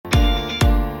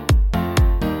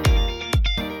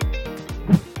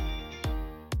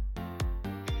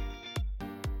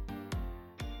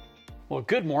Well,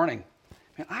 good morning.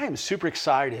 Man, I am super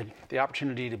excited the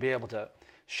opportunity to be able to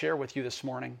share with you this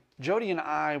morning. Jody and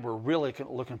I were really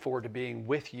looking forward to being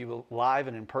with you live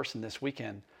and in person this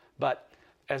weekend. But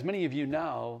as many of you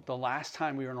know, the last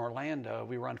time we were in Orlando,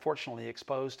 we were unfortunately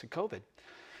exposed to COVID.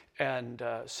 And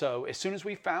so as soon as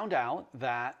we found out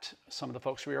that some of the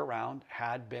folks we were around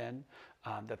had been,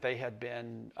 that they had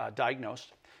been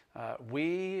diagnosed,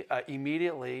 we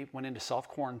immediately went into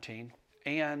self-quarantine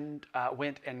and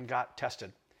went and got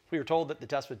tested. We were told that the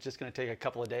test was just going to take a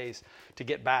couple of days to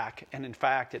get back. And in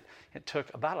fact, it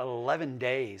took about 11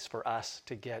 days for us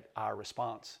to get our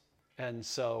response. And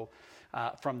so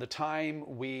from the time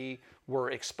we were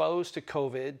exposed to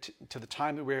COVID to the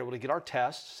time that we were able to get our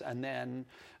tests and then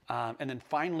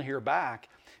finally hear back,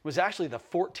 it was actually the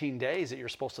 14 days that you're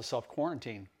supposed to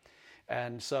self-quarantine.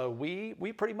 And so we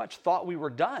pretty much thought we were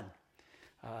done.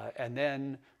 And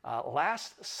then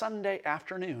last Sunday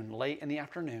afternoon, late in the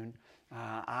afternoon,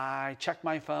 I checked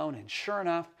my phone and sure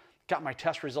enough, got my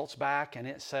test results back and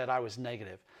it said I was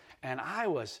negative. And I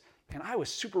was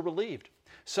super relieved.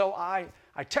 So I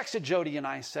texted Jody and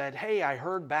I said, hey, I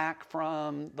heard back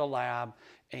from the lab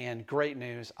and great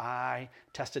news, I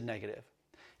tested negative.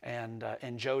 And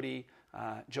Jody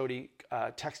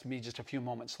texted me just a few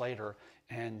moments later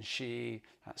and she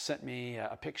sent me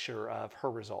a picture of her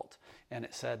result. And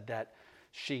it said that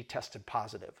she tested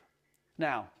positive.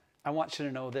 Now, I want you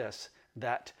to know this,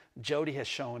 that Jody has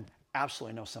shown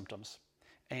absolutely no symptoms.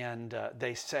 And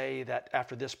they say that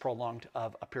after this prolonged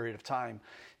of a period of time,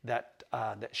 that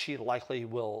she likely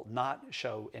will not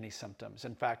show any symptoms.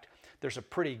 In fact, there's a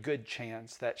pretty good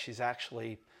chance that she's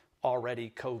actually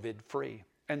already COVID-free.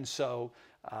 And so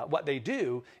what they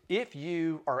do, if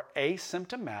you are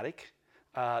asymptomatic,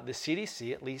 the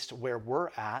CDC, at least where we're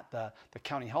at, the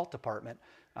county health department,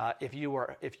 if you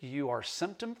are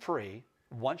symptom-free,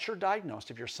 once you're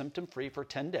diagnosed, if you're symptom-free for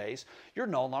 10 days, you're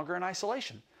no longer in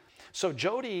isolation. So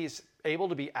Jody's able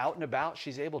to be out and about.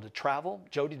 She's able to travel.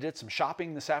 Jody did some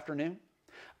shopping this afternoon.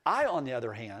 I, on the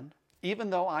other hand, even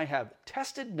though I have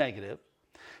tested negative,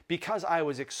 because I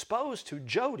was exposed to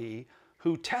Jody,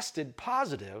 who tested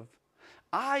positive,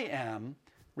 I am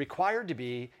required to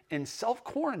be in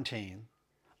self-quarantine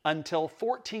until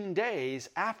 14 days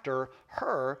after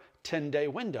her 10-day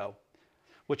window,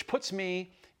 which puts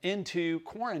me into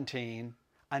quarantine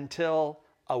until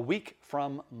a week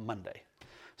from Monday.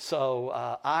 So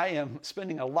I am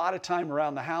spending a lot of time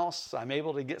around the house. I'm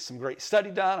able to get some great study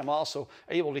done. I'm also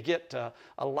able to get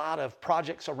a lot of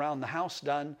projects around the house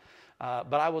done.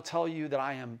 But I will tell you that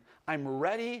I'm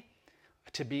ready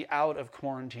to be out of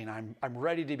quarantine. I'm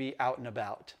ready to be out and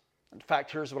about. In fact,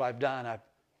 here's what I've done. I've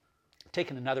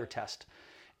taken another test,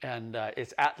 and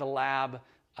it's at the lab.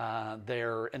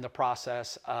 They're in the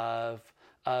process of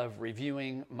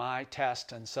reviewing my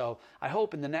test, and so I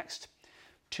hope in the next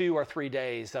 2 or 3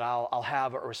 days that I'll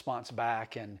have a response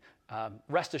back. And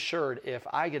rest assured, if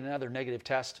I get another negative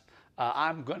test,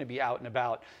 I'm going to be out and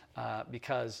about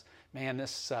because, man,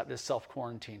 this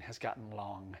self-quarantine has gotten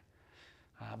long.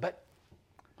 But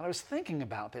I was thinking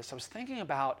about this. I was thinking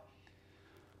about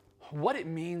what it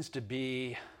means to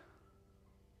be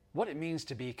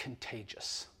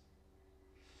contagious,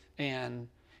 and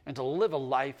to live a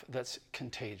life that's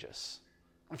contagious.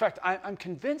 In fact, I'm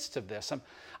convinced of this.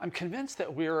 I'm convinced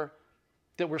that we're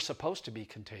supposed to be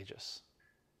contagious.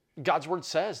 God's word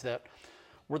says that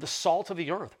we're the salt of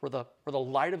the earth. We're the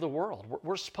light of the world.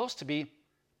 We're supposed to be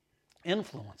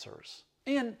influencers,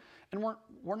 and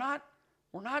we're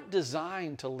not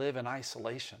designed to live in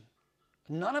isolation.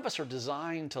 None of us are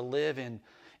designed to live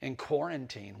in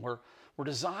quarantine. We're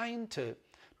designed to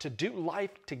do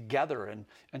life together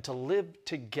and to live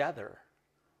together.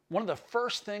 One of the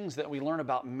first things that we learn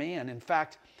about man, in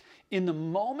fact, in the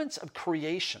moments of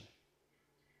creation,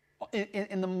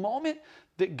 in the moment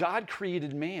that God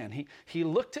created man, he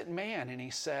looked at man and he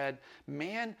said,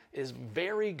 man is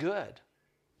very good.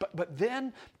 But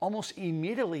then almost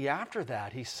immediately after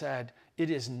that, he said, it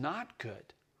is not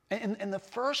good. And the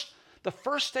first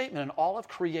statement in all of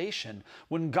creation,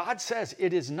 when God says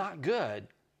it is not good,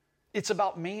 it's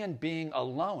about man being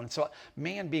alone. It's about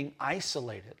man being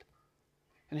isolated.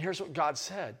 And here's what God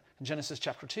said in Genesis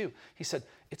chapter 2. He said,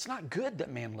 it's not good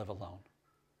that man live alone.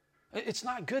 It's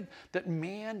not good that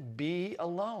man be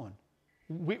alone.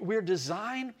 We're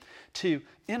designed to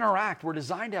interact. We're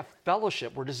designed to have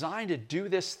fellowship. We're designed to do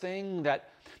this thing that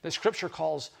the Scripture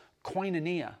calls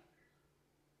koinonia.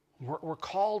 We're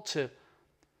called to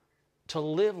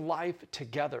live life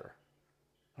together.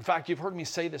 In fact, you've heard me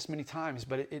say this many times,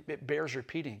 but it bears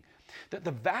repeating, that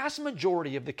the vast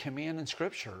majority of the command in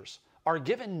Scriptures are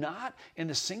given not in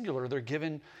the singular, they're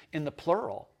given in the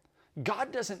plural.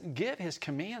 God doesn't give his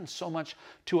commands so much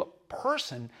to a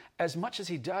person as much as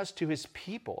he does to his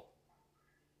people,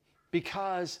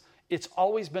 because it's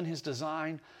always been his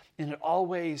design, and it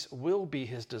always will be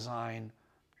his design,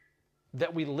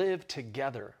 that we live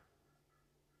together.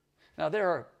 Now,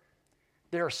 there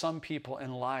are some people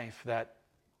in life that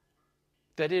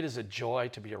it is a joy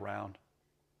to be around.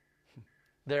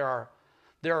 There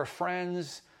are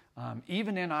friends,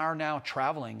 even in our now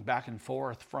traveling back and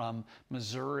forth from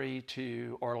Missouri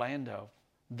to Orlando.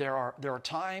 There are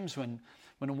times when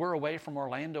we're away from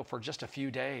Orlando for just a few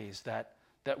days that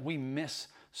we miss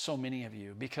so many of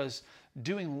you, because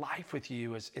doing life with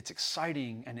you it's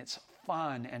exciting and it's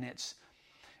fun and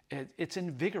it's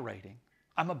invigorating.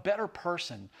 I'm a better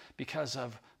person because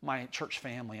of my church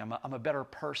family. I'm a better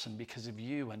person because of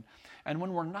you. And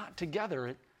when we're not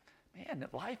together,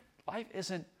 life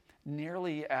isn't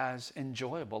nearly as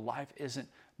enjoyable. Life isn't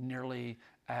nearly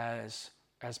as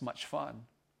much fun.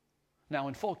 Now,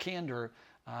 in full candor,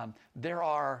 there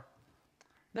are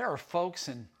folks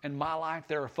in my life,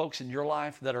 there are folks in your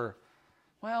life that are,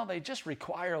 well, they just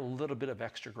require a little bit of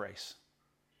extra grace.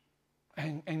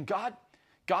 And God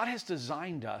has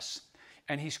designed us,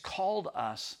 and he's called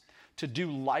us to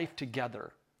do life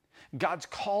together. God's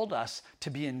called us to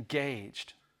be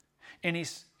engaged. And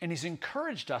he's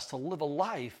encouraged us to live a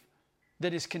life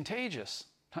that is contagious.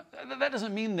 That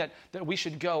doesn't mean that we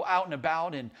should go out and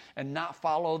about and not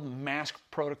follow the mask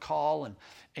protocol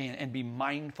and be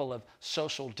mindful of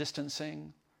social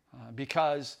distancing,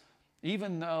 because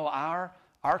even though our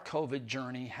COVID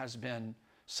journey has been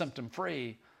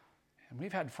symptom-free, and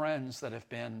we've had friends that have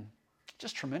been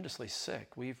just tremendously sick.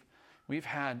 We've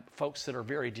had folks that are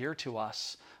very dear to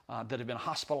us that have been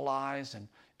hospitalized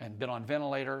and been on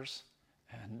ventilators,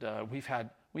 and we've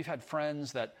had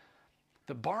friends that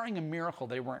barring a miracle,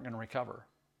 they weren't going to recover.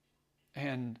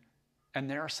 And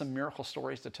there are some miracle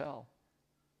stories to tell.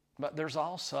 But there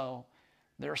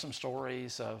are some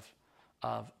stories of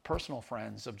personal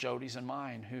friends of Jody's and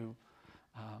mine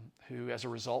who as a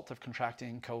result of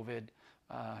contracting COVID,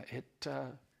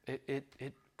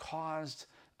 it caused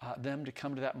them to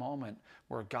come to that moment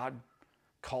where God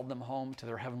called them home to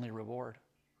their heavenly reward.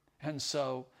 And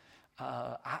so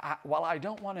while I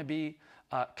don't want to be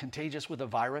contagious with a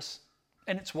virus,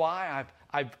 and it's why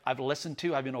I've listened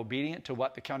to, I've been obedient to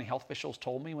what the county health officials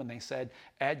told me when they said,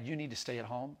 Ed, you need to stay at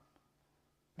home.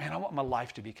 Man, I want my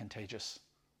life to be contagious.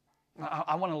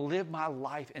 I want to live my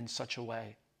life in such a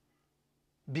way,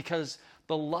 because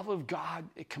the love of God,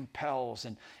 it compels,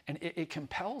 and it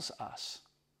compels us.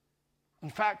 In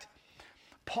fact,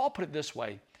 Paul put it this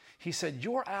way. He said,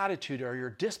 your attitude or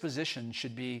your disposition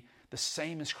should be the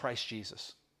same as Christ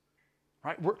Jesus.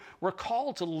 Right? We're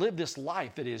called to live this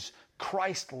life that is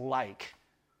Christ-like.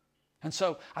 And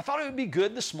so I thought it would be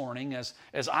good this morning, as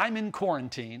I'm in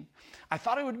quarantine, I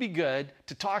thought it would be good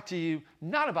to talk to you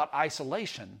not about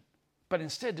isolation, but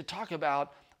instead to talk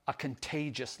about a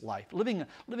contagious life, living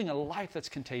a life that's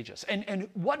contagious. And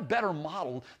what better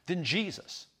model than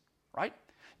Jesus, right?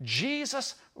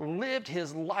 Jesus lived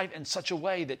his life in such a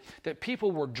way that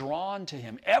people were drawn to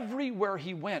him. Everywhere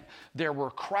he went, there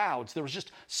were crowds. There was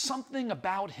just something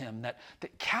about him that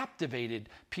captivated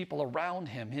people around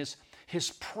him.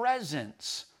 His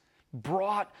presence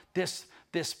brought this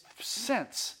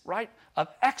sense, right, of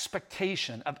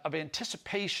expectation, of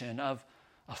anticipation, of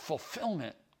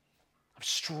fulfillment, of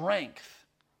strength.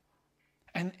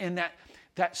 And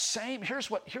that same,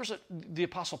 here's what the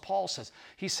Apostle Paul says.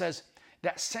 He says,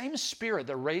 that same Spirit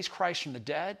that raised Christ from the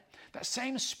dead, that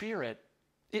same Spirit,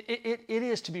 it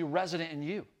is to be resident in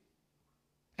you.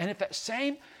 And if that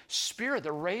same Spirit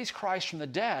that raised Christ from the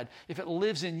dead, if it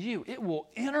lives in you, it will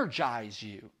energize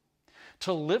you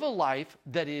to live a life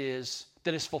that is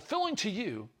fulfilling to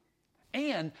you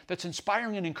and that's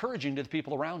inspiring and encouraging to the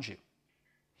people around you.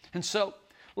 And so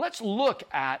let's look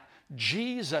at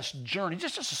Jesus' journey,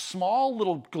 just a small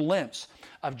little glimpse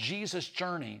of Jesus'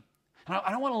 journey. And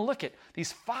I want to look at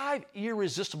these 5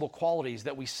 irresistible qualities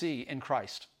that we see in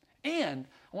Christ. And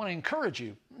I want to encourage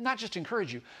you, not just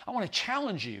encourage you, I want to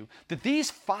challenge you that these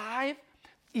 5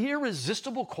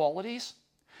 irresistible qualities,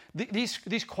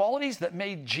 these qualities that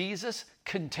made Jesus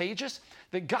contagious,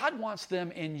 that God wants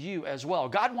them in you as well.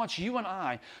 God wants you and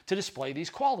I to display these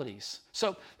qualities.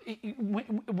 So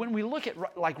when we look at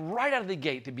right out of the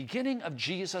gate, the beginning of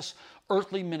Jesus'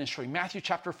 earthly ministry, Matthew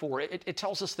chapter 4, it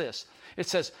tells us this. It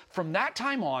says, from that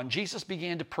time on, Jesus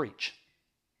began to preach.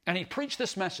 And he preached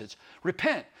this message,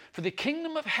 repent, for the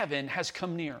kingdom of heaven has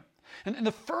come near. And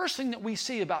the first thing that we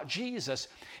see about Jesus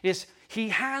is he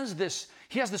has this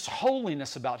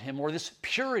holiness about him, or this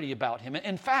purity about him.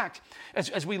 In fact,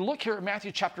 as we look here at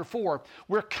Matthew chapter 4,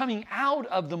 we're coming out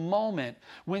of the moment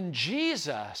when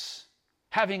Jesus,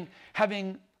 having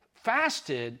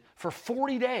fasted for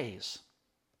 40 days,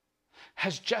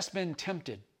 has just been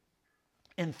tempted.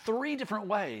 In 3 different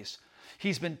ways,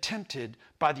 he's been tempted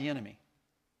by the enemy.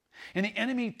 And the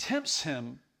enemy tempts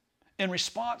him in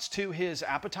response to his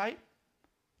appetite,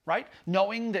 right?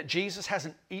 Knowing that Jesus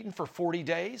hasn't eaten for 40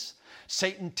 days,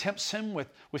 Satan tempts him with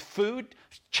food,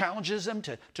 challenges him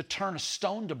to turn a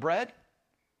stone to bread.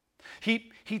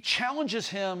 He challenges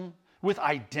him with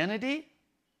identity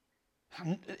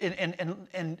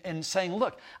and saying,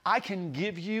 look, I can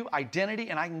give you identity,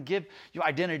 and I can give you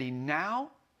identity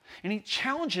now. And he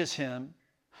challenges him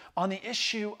on the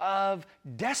issue of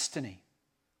destiny.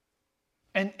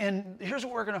 And here's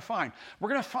what we're going to find. We're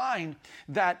going to find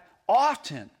that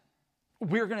often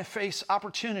we're going to face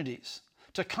opportunities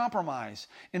to compromise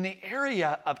in the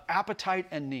area of appetite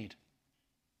and need.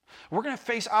 We're going to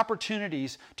face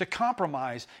opportunities to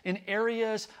compromise in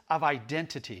areas of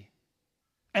identity.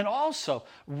 And also,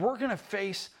 we're going to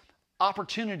face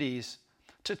opportunities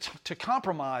to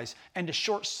compromise and to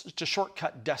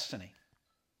shortcut destiny.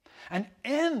 And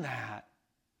in that,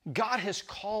 God has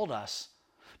called us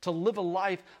to live a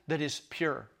life that is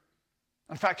pure.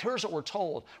 In fact, here's what we're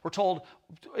told. We're told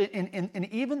in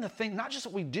even the thing, not just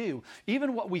what we do,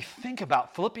 even what we think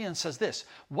about. Philippians says this: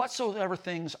 whatsoever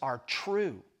things are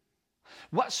true,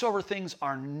 whatsoever things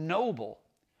are noble,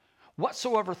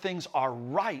 whatsoever things are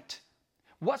right,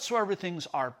 whatsoever things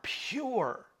are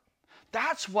pure.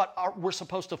 That's what we're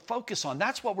supposed to focus on.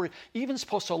 That's what we're even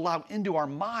supposed to allow into our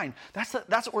mind. That's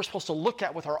what we're supposed to look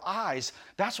at with our eyes.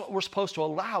 That's what we're supposed to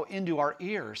allow into our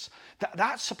ears.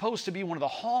 That's supposed to be one of the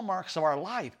hallmarks of our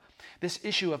life, this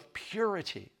issue of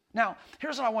purity. Now,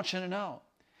 here's what I want you to know.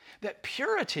 That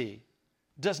purity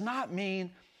does not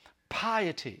mean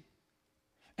piety.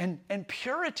 And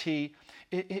purity,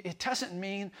 it doesn't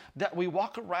mean that we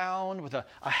walk around with a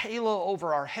halo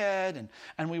over our head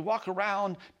and we walk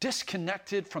around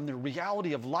disconnected from the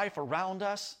reality of life around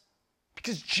us.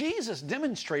 Because Jesus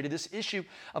demonstrated this issue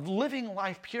of living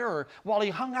life pure while he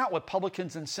hung out with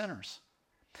publicans and sinners.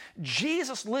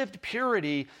 Jesus lived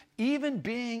purity even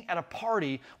being at a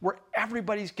party where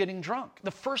everybody's getting drunk.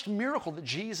 The first miracle that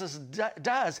Jesus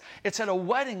does, it's at a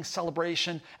wedding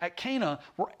celebration at Cana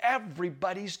where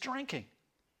everybody's drinking.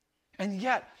 And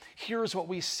yet, here's what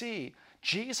we see.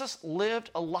 Jesus lived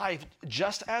a life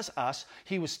just as us.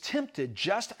 He was tempted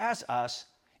just as us,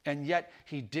 and yet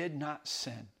he did not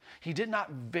sin. He did not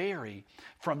vary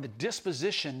from the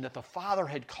disposition that the Father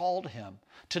had called him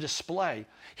to display.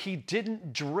 He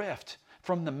didn't drift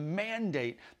from the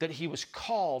mandate that he was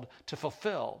called to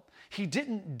fulfill. He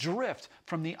didn't drift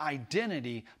from the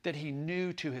identity that he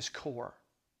knew to his core.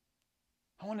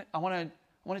 I want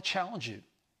to challenge you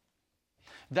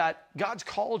that God's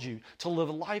called you to live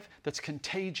a life that's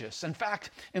contagious. In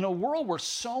fact, in a world where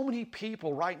so many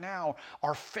people right now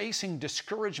are facing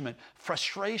discouragement,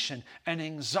 frustration, and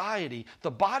anxiety,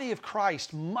 the body of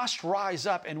Christ must rise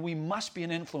up and we must be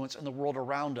an influence in the world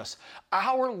around us.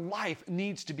 Our life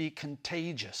needs to be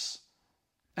contagious.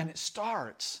 And it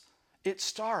starts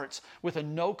with a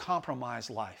no compromise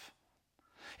life.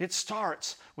 It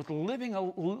starts with living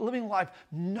life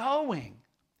knowing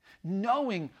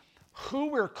who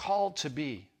we're called to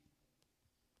be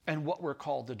and what we're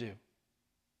called to do.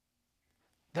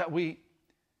 That we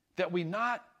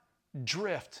not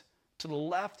drift to the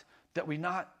left, that we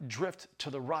not drift to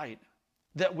the right,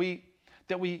 that we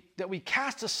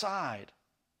cast aside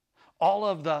all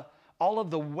of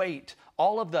the weight,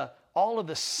 all of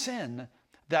the sin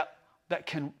that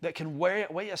can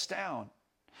weigh us down.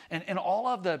 And all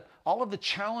of the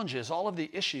challenges, all of the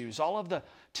issues, all of the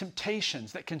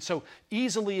temptations that can so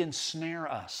easily ensnare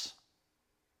us.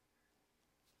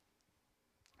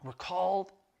 We're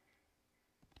called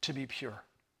to be pure.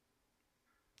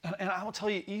 And I will tell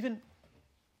you,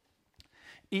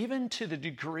 even to the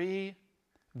degree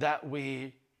that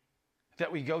we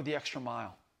go the extra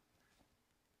mile.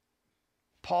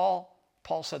 Paul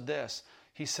said this.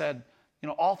 He said,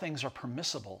 all things are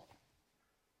permissible,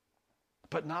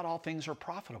 but not all things are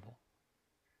profitable.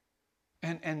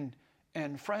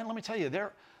 And friend, let me tell you,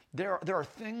 there are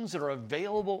things that are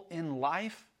available in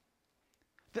life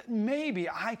that maybe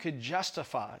I could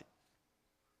justify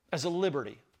as a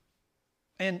liberty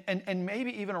and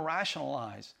maybe even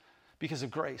rationalize because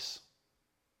of grace.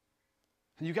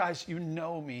 And you guys, you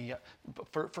know me.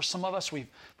 For some of us, we've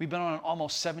been on an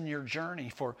almost 7-year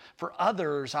journey. For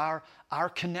others, our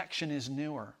connection is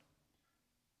newer.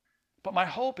 But my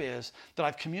hope is that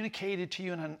I've communicated to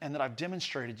you and that I've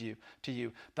demonstrated to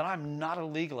you that I'm not a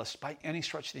legalist by any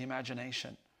stretch of the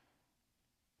imagination.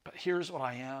 But here's what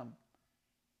I am.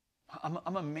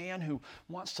 I'm a man who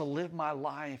wants to live my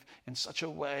life in such a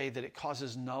way that it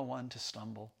causes no one to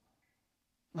stumble.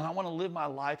 And I want to live my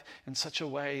life in such a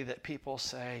way that people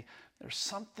say, there's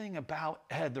something about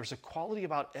Ed, there's a quality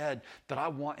about Ed that I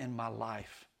want in my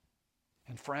life.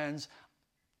 And friends,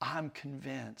 I'm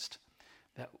convinced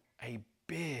that a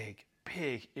big,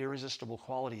 big, irresistible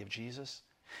quality of Jesus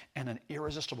and an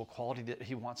irresistible quality that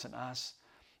he wants in us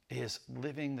is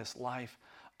living this life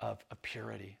of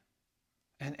purity.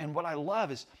 And what I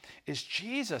love is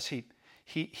Jesus,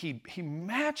 he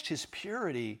matched his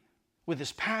purity with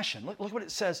his passion. Look what it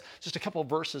says just a couple of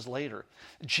verses later.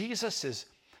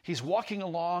 He's walking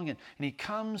along and he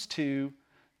comes to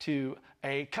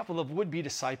a couple of would-be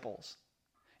disciples.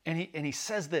 And he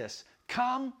says this,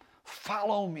 "Come,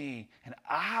 follow me, and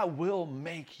I will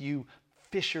make you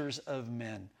fishers of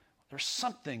men." There's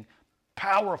something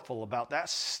powerful about that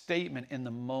statement in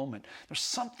the moment. There's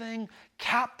something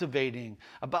captivating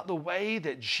about the way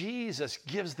that Jesus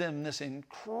gives them this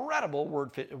incredible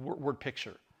word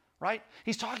picture, right?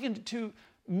 He's talking to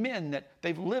men that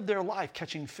they've lived their life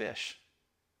catching fish.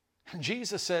 And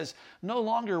Jesus says, no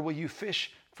longer will you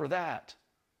fish for that.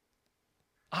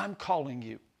 I'm calling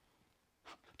you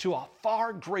to a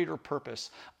far greater purpose.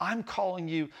 I'm calling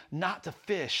you not to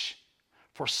fish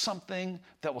for something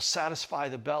that will satisfy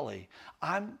the belly.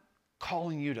 I'm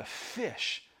calling you to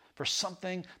fish for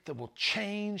something that will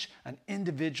change an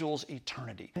individual's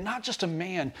eternity. Not just a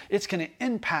man, it's going to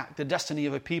impact the destiny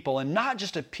of a people. And not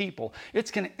just a people, it's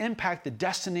going to impact the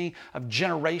destiny of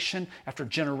generation after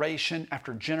generation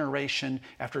after generation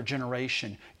after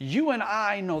generation. You and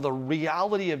I know the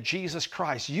reality of Jesus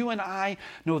Christ. You and I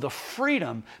know the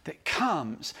freedom that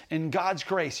comes in God's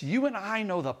grace. You and I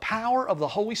know the power of the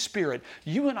Holy Spirit.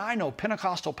 You and I know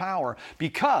Pentecostal power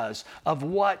because of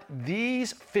what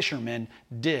these fishermen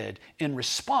did in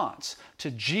response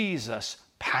to Jesus'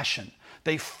 passion.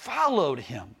 They followed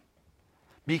him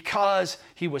because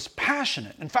he was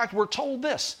passionate. In fact, we're told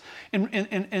this in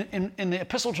the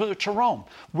epistle to Rome.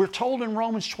 We're told in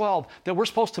Romans 12 that we're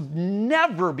supposed to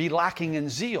never be lacking in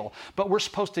zeal, but we're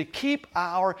supposed to keep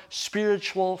our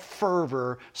spiritual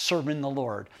fervor serving the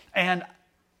Lord. And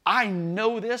I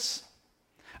know this.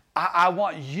 I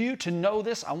want you to know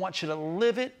this. I want you to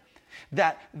live it.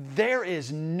 That there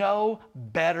is no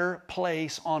better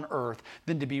place on earth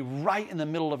than to be right in the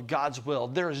middle of God's will.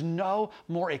 There is no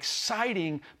more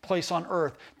exciting place on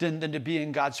earth than to be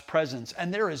in God's presence.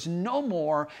 And there is no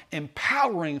more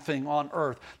empowering thing on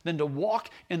earth than to walk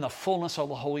in the fullness of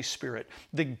the Holy Spirit.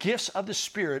 The gifts of the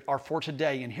Spirit are for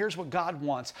today. And here's what God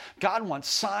wants. God wants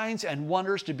signs and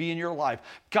wonders to be in your life.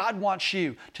 God wants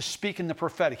you to speak in the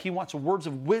prophetic. He wants words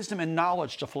of wisdom and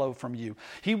knowledge to flow from you.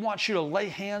 He wants you to lay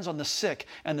hands on the sick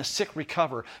and the sick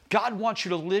recover. God wants you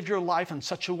to live your life in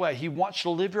such a way. He wants you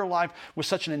to live your life with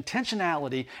such an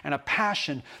intentionality and a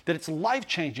passion that it's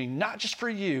life-changing, not just for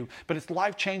you, but it's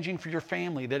life-changing for your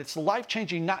family. That it's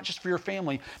life-changing not just for your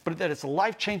family, but that it's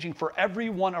life-changing for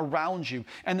everyone around you.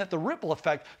 And that the ripple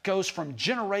effect goes from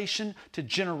generation to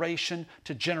generation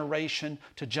to generation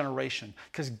to generation.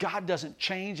 Because God doesn't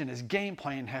change and his game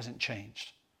plan hasn't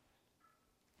changed.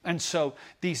 And so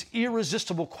these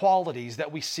irresistible qualities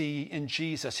that we see in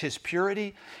Jesus, his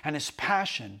purity and his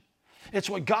passion,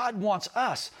 it's what God wants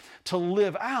us to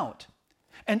live out.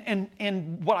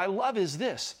 And what I love is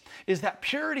this, is that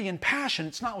purity and passion,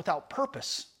 it's not without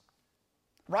purpose,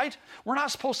 right? We're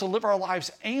not supposed to live our lives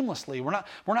aimlessly. We're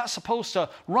not supposed to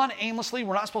run aimlessly.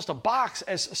 We're not supposed to box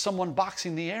as someone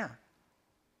boxing the air.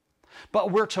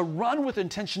 But we're to run with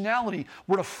intentionality.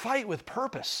 We're to fight with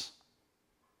purpose.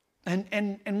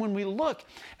 And when we look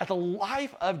at the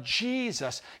life of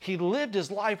Jesus, he lived his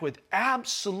life with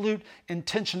absolute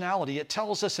intentionality. It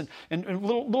tells us, and a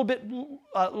little bit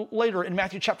later in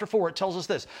Matthew chapter 4, it tells us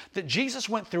this, that Jesus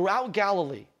went throughout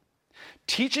Galilee,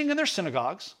 teaching in their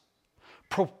synagogues,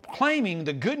 proclaiming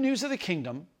the good news of the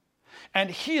kingdom,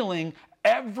 and healing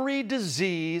every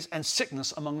disease and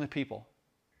sickness among the people.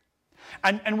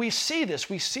 And we see this.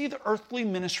 We see the earthly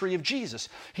ministry of Jesus.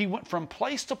 He went from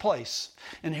place to place.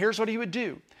 And here's what he would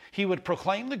do. He would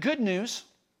proclaim the good news.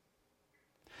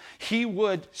 He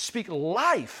would speak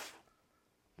life.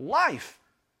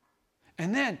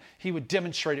 And then he would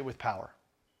demonstrate it with power.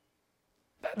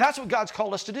 That's what God's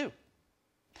called us to do.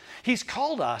 He's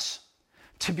called us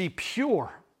to be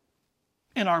pure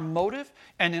in our motive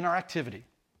and in our activity.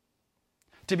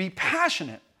 To be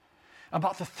passionate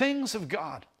about the things of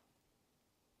God.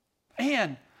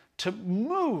 And to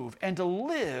move and to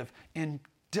live in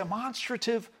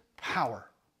demonstrative power.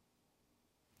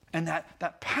 And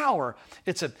that power,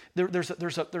 there's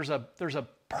a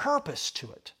purpose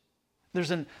to it.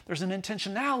 There's an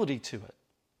intentionality to it.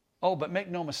 Oh, but make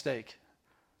no mistake,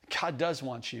 God does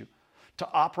want you to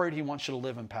operate. He wants you to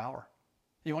live in power.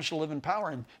 He wants you to live in power,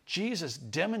 and Jesus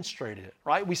demonstrated it,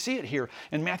 right? We see it here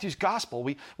in Matthew's gospel.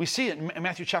 We see it in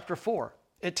Matthew chapter 4.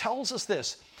 It tells us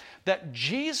this, that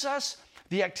Jesus,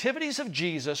 the activities of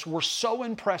Jesus were so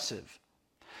impressive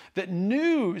that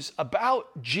news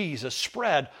about Jesus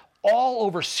spread all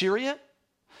over Syria,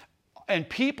 and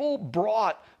people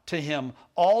brought to him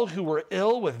all who were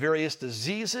ill with various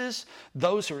diseases,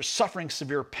 those who were suffering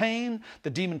severe pain, the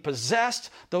demon-possessed,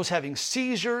 those having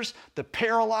seizures, the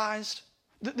paralyzed.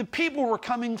 The people were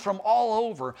coming from all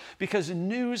over because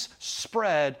news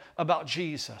spread about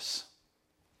Jesus.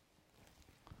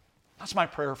 That's my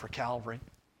prayer for Calvary.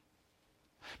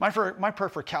 My prayer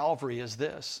for Calvary is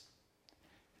this,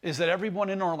 is that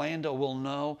everyone in Orlando will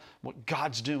know what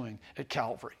God's doing at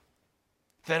Calvary.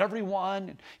 That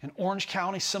everyone in Orange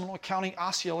County, Seminole County,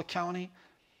 Osceola County,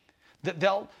 that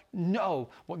they'll know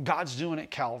what God's doing at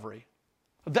Calvary.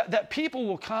 That people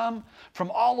will come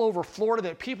from all over Florida,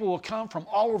 that people will come from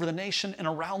all over the nation and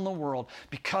around the world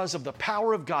because of the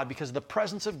power of God, because of the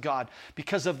presence of God,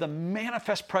 because of the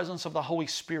manifest presence of the Holy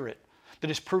Spirit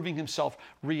that is proving himself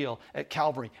real at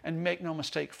Calvary. And make no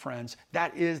mistake, friends,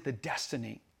 that is the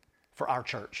destiny for our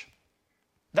church.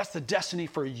 That's the destiny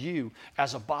for you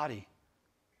as a body.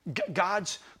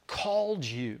 God's called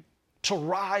you to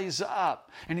rise up,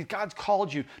 and God's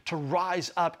called you to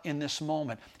rise up in this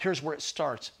moment. Here's where it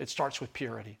starts. It starts with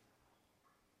purity.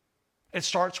 It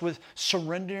starts with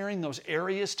surrendering those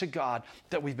areas to God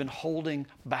that we've been holding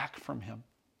back from him.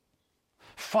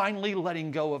 Finally letting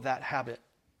go of that habit.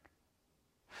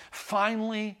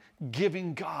 Finally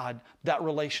giving God that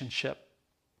relationship.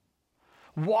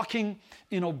 Walking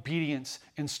in obedience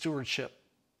and stewardship.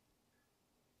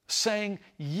 Saying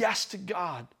yes to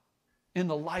God in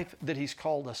the life that he's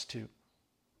called us to.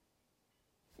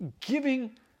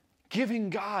 Giving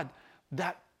God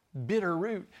that bitter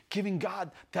root, giving God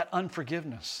that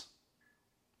unforgiveness,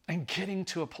 and getting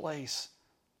to a place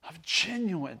of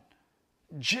genuine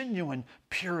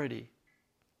purity.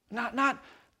 Not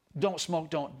don't smoke,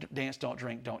 don't dance, don't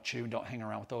drink, don't chew, don't hang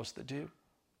around with those that do.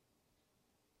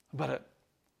 But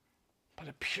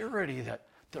a purity that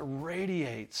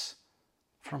radiates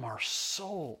from our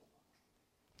soul,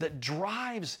 that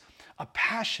drives a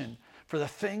passion for the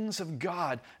things of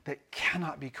God that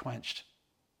cannot be quenched,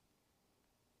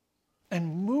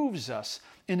 and moves us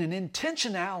in an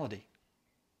intentionality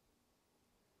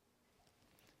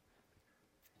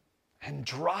and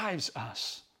drives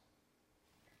us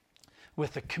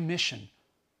with the commission,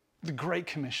 the Great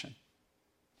Commission,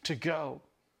 to go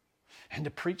and to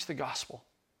preach the gospel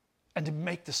and to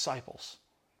make disciples,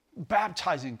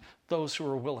 baptizing those who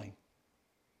are willing,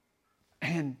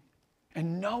 and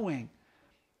knowing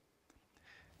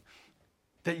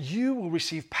that you will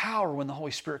receive power when the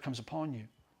Holy Spirit comes upon you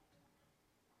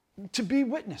to be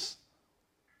witness.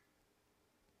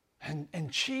 And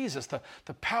Jesus, the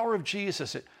power of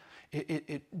Jesus,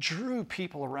 it drew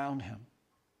people around him.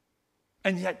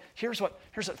 And yet, here's what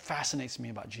fascinates me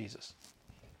about Jesus.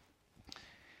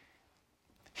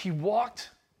 He walked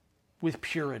with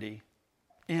purity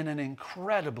in an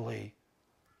incredibly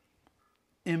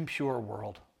impure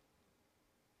world.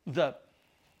 The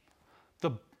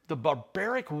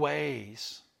barbaric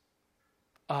ways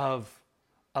of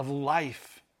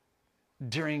life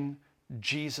during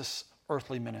Jesus'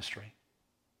 earthly ministry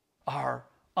are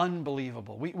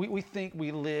unbelievable. We think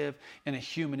we live in a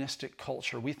humanistic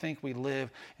culture. We think we live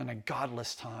in a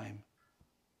godless time.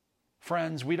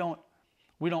 Friends, we don't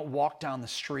walk down the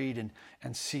street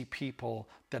and see people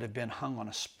that have been hung on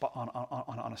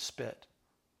a spit.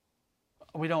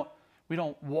 We don't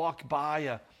walk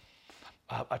by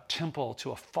a temple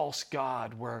to a false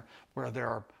god where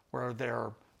there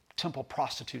are temple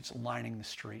prostitutes lining the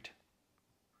street.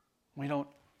 We don't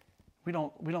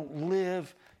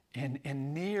live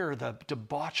in near the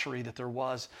debauchery that there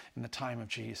was in the time of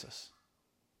Jesus.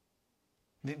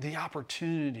 The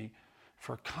opportunity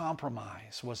for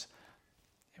compromise was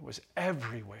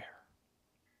everywhere.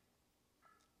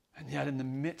 And yet in the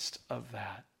midst of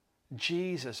that,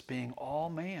 Jesus being all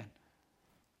man,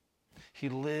 he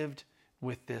lived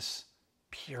with this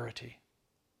purity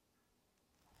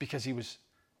because he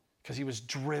was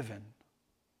driven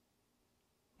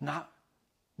not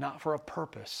for a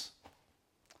purpose.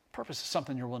 Purpose is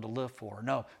something you're willing to live for.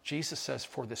 No, Jesus says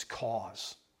for this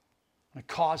cause. And a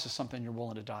cause is something you're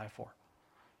willing to die for.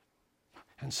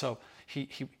 And so he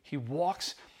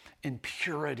walks in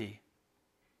purity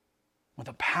with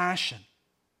a passion.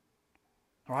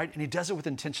 All right? And he does it with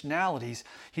intentionality.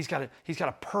 He's got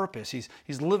a purpose.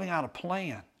 He's living out a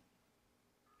plan.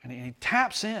 And he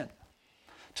taps in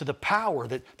to the power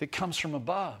that comes from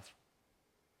above.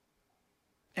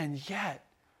 And yet,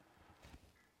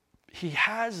 he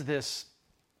has this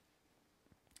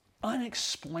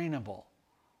unexplainable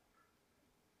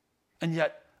and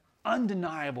yet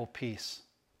undeniable peace.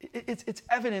 It's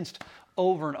evidenced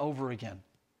over and over again.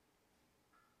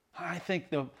 I think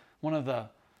one of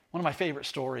my favorite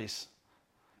stories,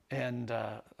 and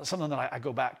something that I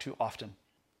go back to often,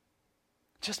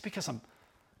 just because I'm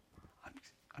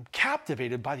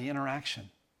captivated by the interaction.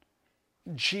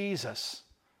 Jesus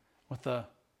with the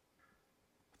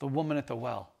woman at the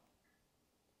well.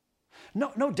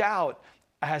 No doubt,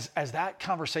 as that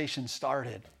conversation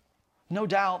started, no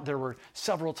doubt there were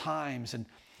several times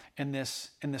in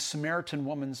this Samaritan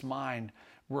woman's mind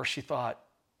where she thought,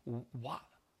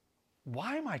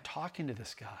 why am I talking to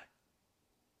this guy?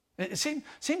 It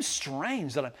seems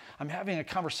strange that I'm having a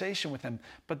conversation with him,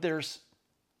 but there's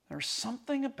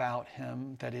something about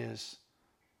him that it's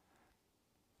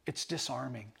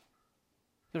disarming.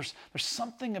 There's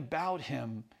something about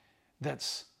him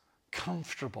that's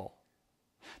comfortable.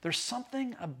 There's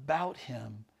something about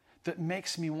him that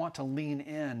makes me want to lean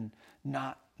in,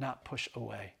 not push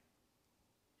away.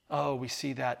 Oh, we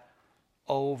see that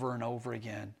over and over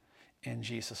again in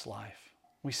Jesus' life.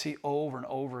 We see over and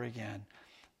over again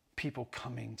people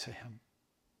coming to him.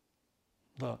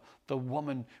 The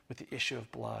woman with the issue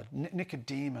of blood,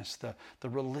 Nicodemus, the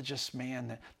religious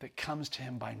man that comes to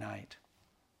him by night,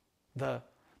 the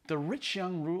rich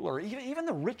young ruler, even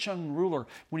the rich young ruler,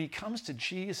 when he comes to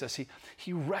Jesus,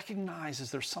 he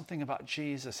recognizes there's something about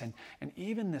Jesus, and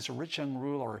even this rich young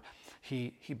ruler,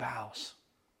 he bows.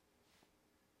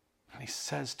 And he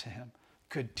says to him,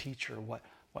 "Good teacher, what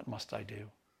must I do?"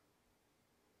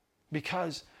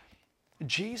 Because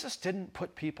Jesus didn't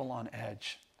put people on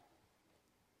edge.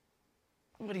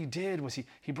 What he did was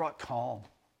he brought calm.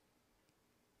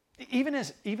 Even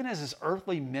as his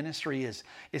earthly ministry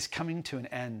is coming to an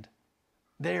end,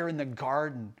 there in the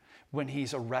garden when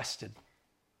he's arrested,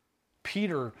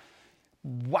 Peter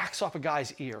whacks off a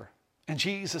guy's ear, and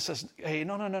Jesus says, "Hey,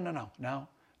 no.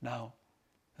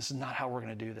 This is not how we're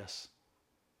going to do this."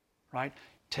 Right?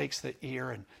 Takes the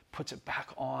ear and puts it back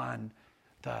on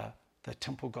the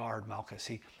temple guard Malchus.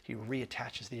 He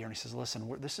reattaches the ear and he says, "Listen,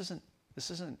 this isn't.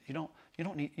 You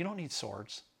don't need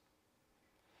swords.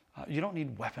 You don't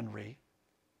need weaponry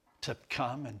to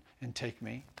come and take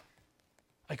me.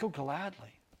 I go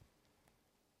gladly."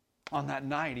 On that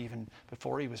night, even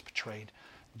before he was betrayed,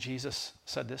 Jesus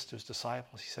said this to his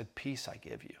disciples. He said, "Peace I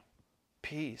give you."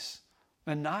 Peace.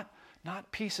 And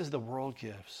not peace as the world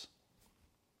gives,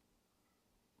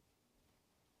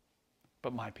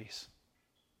 but my peace.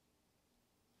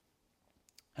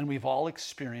 And we've all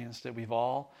experienced it. We've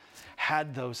all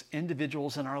had those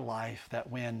individuals in our life that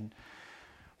when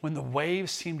the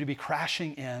waves seem to be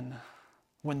crashing in,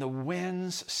 when the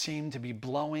winds seem to be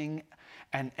blowing,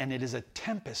 and it is a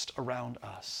tempest around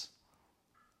us,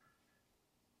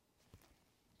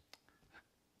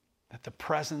 that the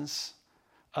presence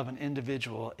of an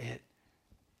individual, it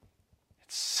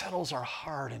settles our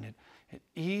heart, and it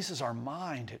eases our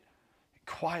mind, it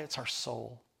quiets our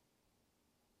soul.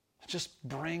 It just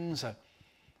brings a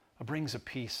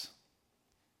peace.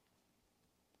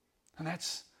 And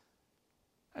that's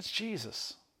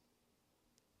Jesus.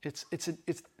 It's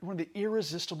one of the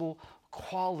irresistible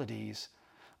qualities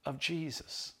of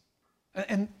Jesus.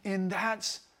 And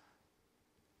that's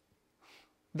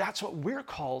what we're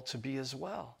called to be as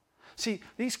well. See,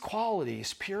 these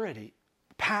qualities, purity,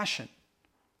 passion,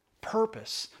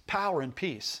 purpose, power, and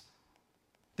peace,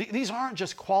 these aren't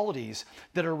just qualities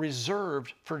that are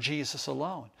reserved for Jesus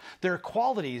alone. They're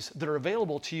qualities that are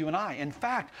available to you and I. In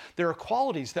fact, there are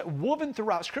qualities that woven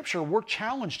throughout Scripture we're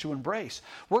challenged to embrace.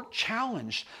 We're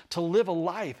challenged to live a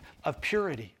life of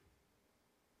purity.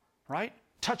 Right?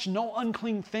 Touch no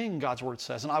unclean thing, God's word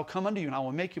says, and I'll come unto you and I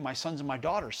will make you my sons and my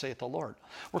daughters, saith the Lord.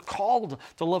 We're called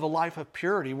to live a life of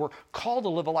purity. We're called to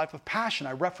live a life of passion.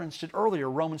 I referenced it earlier,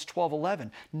 Romans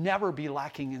 12:11. Never be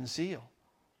lacking in zeal.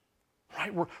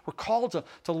 Right? We're called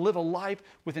to live a life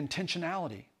with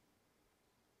intentionality.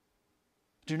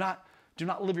 Do not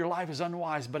live your life as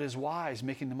unwise, but as wise,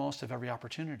 making the most of every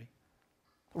opportunity.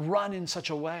 Run in such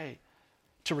a way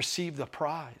to receive the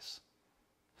prize.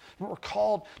 We're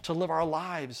called to live our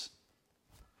lives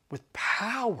with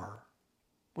power.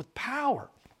 With power.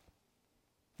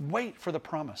 Wait for the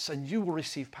promise, and you will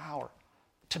receive power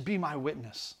to be my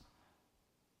witness.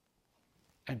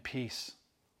 And peace.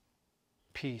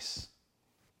 Peace.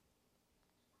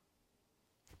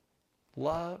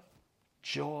 love,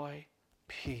 joy,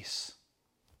 peace.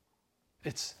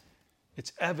 It's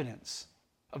evidence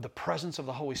of the presence of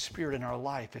the Holy Spirit in our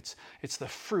life. It's the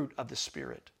fruit of the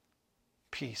Spirit,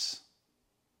 peace.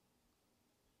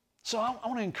 So I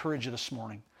want to encourage you this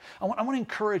morning. I want to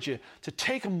encourage you to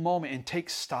take a moment and take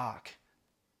stock.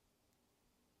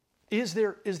 Is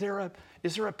there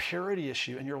a purity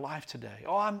issue in your life today?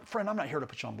 Oh, friend, I'm not here to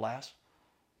put you on blast.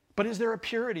 But is there a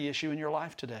purity issue in your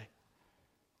life today?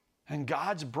 And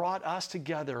God's brought us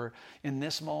together in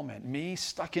this moment. Me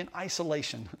stuck in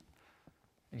isolation.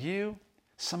 You,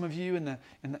 some of you in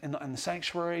the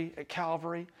sanctuary at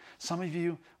Calvary, some of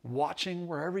you watching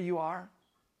wherever you are.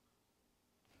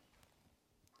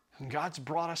 And God's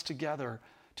brought us together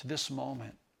to this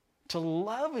moment to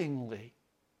lovingly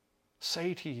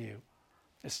say to you,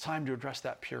 it's time to address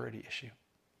that purity issue.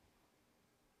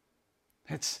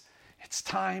 It's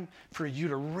time for you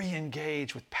to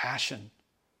re-engage with passion.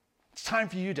 It's time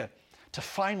for you to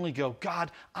finally go,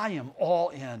 God, I am all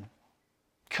in.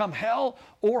 Come hell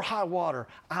or high water,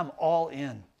 I'm all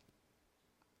in.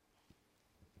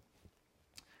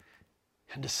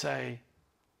 And to say,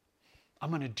 I'm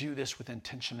going to do this with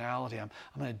intentionality. I'm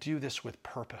going to do this with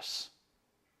purpose.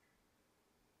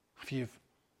 If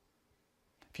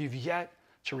you've yet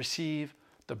to receive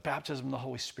the baptism of the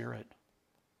Holy Spirit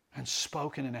and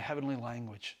spoken in a heavenly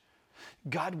language,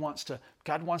 God wants to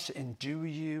endue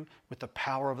you with the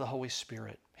power of the Holy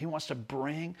Spirit. He wants to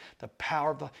bring the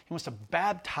power He wants to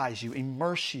baptize you,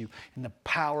 immerse you in the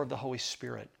power of the Holy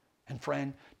Spirit. And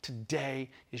friend, today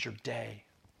is your day.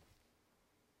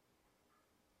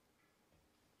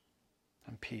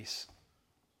 And peace.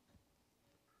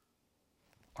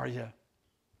 Are you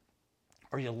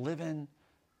living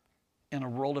in a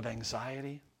world of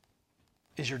anxiety?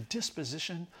 Is your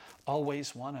disposition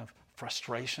always one of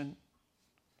frustration?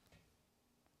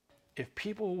 If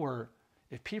people were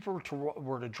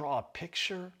to draw a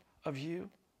picture of you,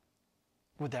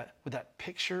 would that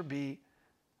picture be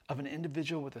of an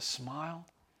individual with a smile,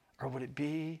 or would it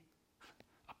be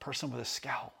a person with a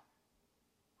scowl?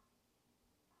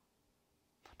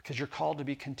 Because you're called to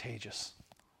be contagious.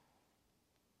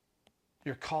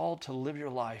 You're called to live your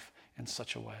life in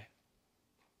such a way.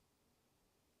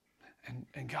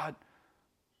 And God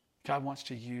wants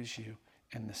to use you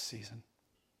in this season.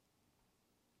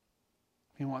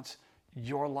 He wants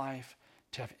your life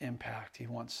to have impact. He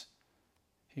wants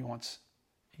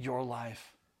your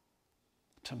life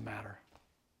to matter.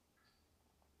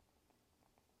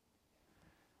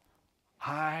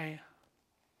 I've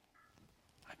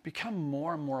become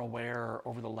more and more aware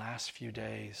over the last few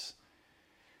days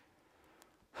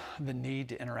the need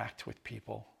to interact with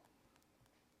people.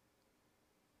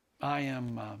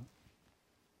 I'm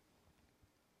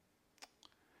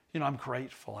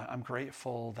grateful. I'm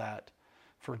grateful that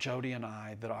for Jody and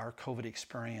I, that our COVID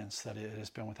experience, that it has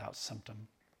been without symptom.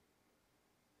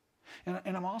 And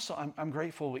I'm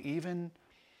grateful even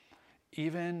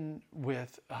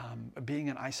with being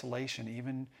in isolation,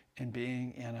 even in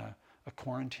being in a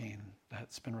quarantine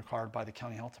that's been required by the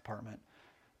county health department,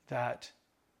 that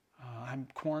I'm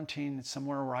quarantined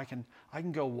somewhere where I can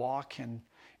go walk in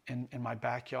my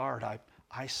backyard.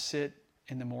 I sit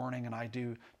in the morning and I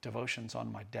do devotions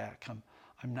on my deck.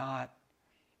 I'm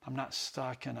not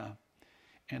stuck in a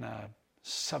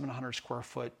 700 square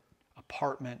foot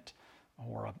apartment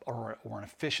or an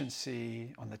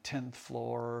efficiency on the 10th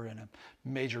floor in a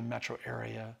major metro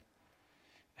area,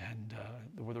 and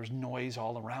where there's noise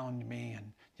all around me,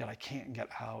 and yet I can't get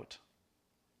out.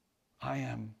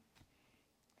 I'm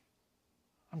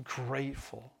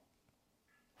grateful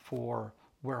for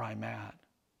where I'm at.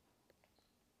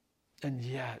 And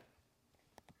yet,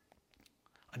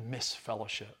 I miss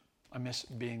fellowship. I miss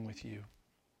being with you.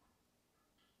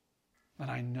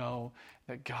 And I know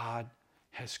that God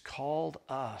has called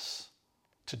us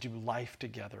to do life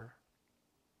together.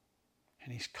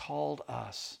 And He's called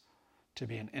us to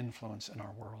be an influence in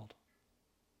our world.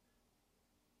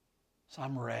 So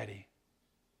I'm ready.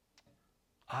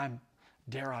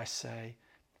 Dare I say,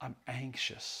 I'm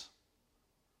anxious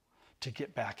to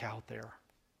get back out there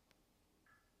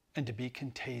and to be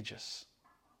contagious.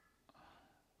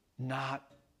 Not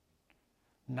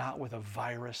with a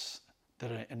virus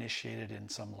that I initiated in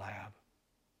some lab,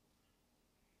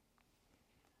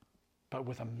 but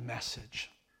with a message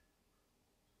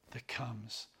that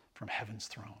comes from heaven's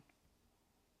throne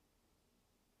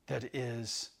that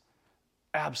is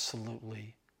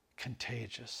absolutely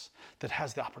contagious, that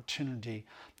has the opportunity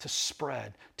to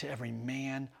spread to every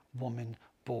man, woman,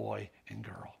 boy, and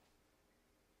girl.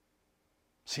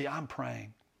 See, I'm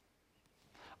praying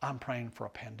for a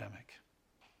pandemic.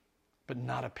 but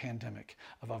not a pandemic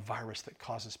of a virus that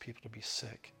causes people to be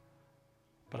sick,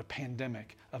 but a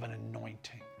pandemic of an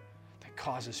anointing that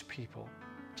causes people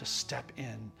to step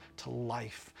in to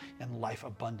life and life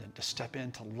abundant, to step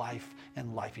into life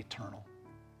and life eternal.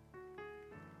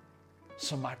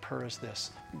 So my prayer is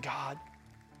this: God,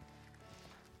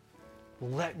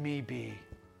 let me be,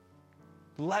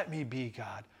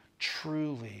 God,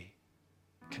 truly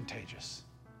contagious.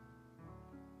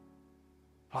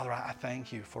 Father, I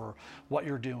thank you for what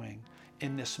you're doing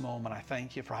in this moment. I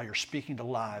thank you for how you're speaking to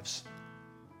lives.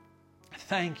 I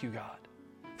thank you, God,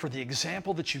 for the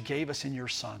example that you gave us in your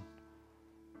Son.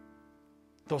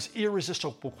 Those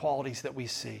irresistible qualities that we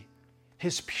see.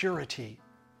 His purity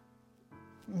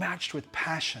matched with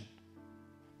passion,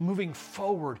 moving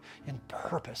forward in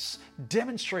purpose,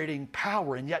 demonstrating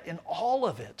power, and yet in all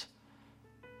of it,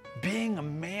 being a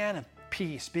man of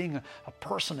peace, being a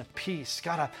person of peace.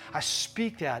 God, I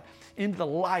speak that into the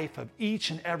life of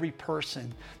each and every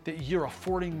person that you're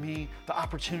affording me the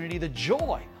opportunity, the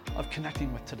joy of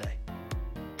connecting with today.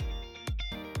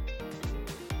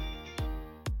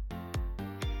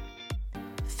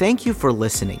 Thank you for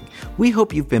listening. We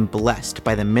hope you've been blessed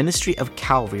by the ministry of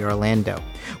Calvary Orlando.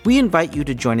 We invite you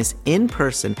to join us in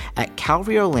person at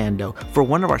Calvary Orlando for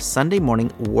one of our Sunday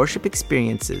morning worship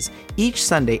experiences each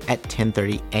Sunday at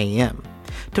 10:30 a.m.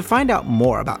 To find out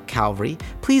more about Calvary,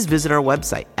 please visit our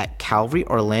website at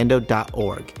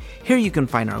calvaryorlando.org. Here you can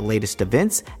find our latest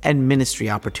events and ministry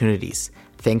opportunities.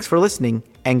 Thanks for listening,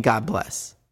 and God bless.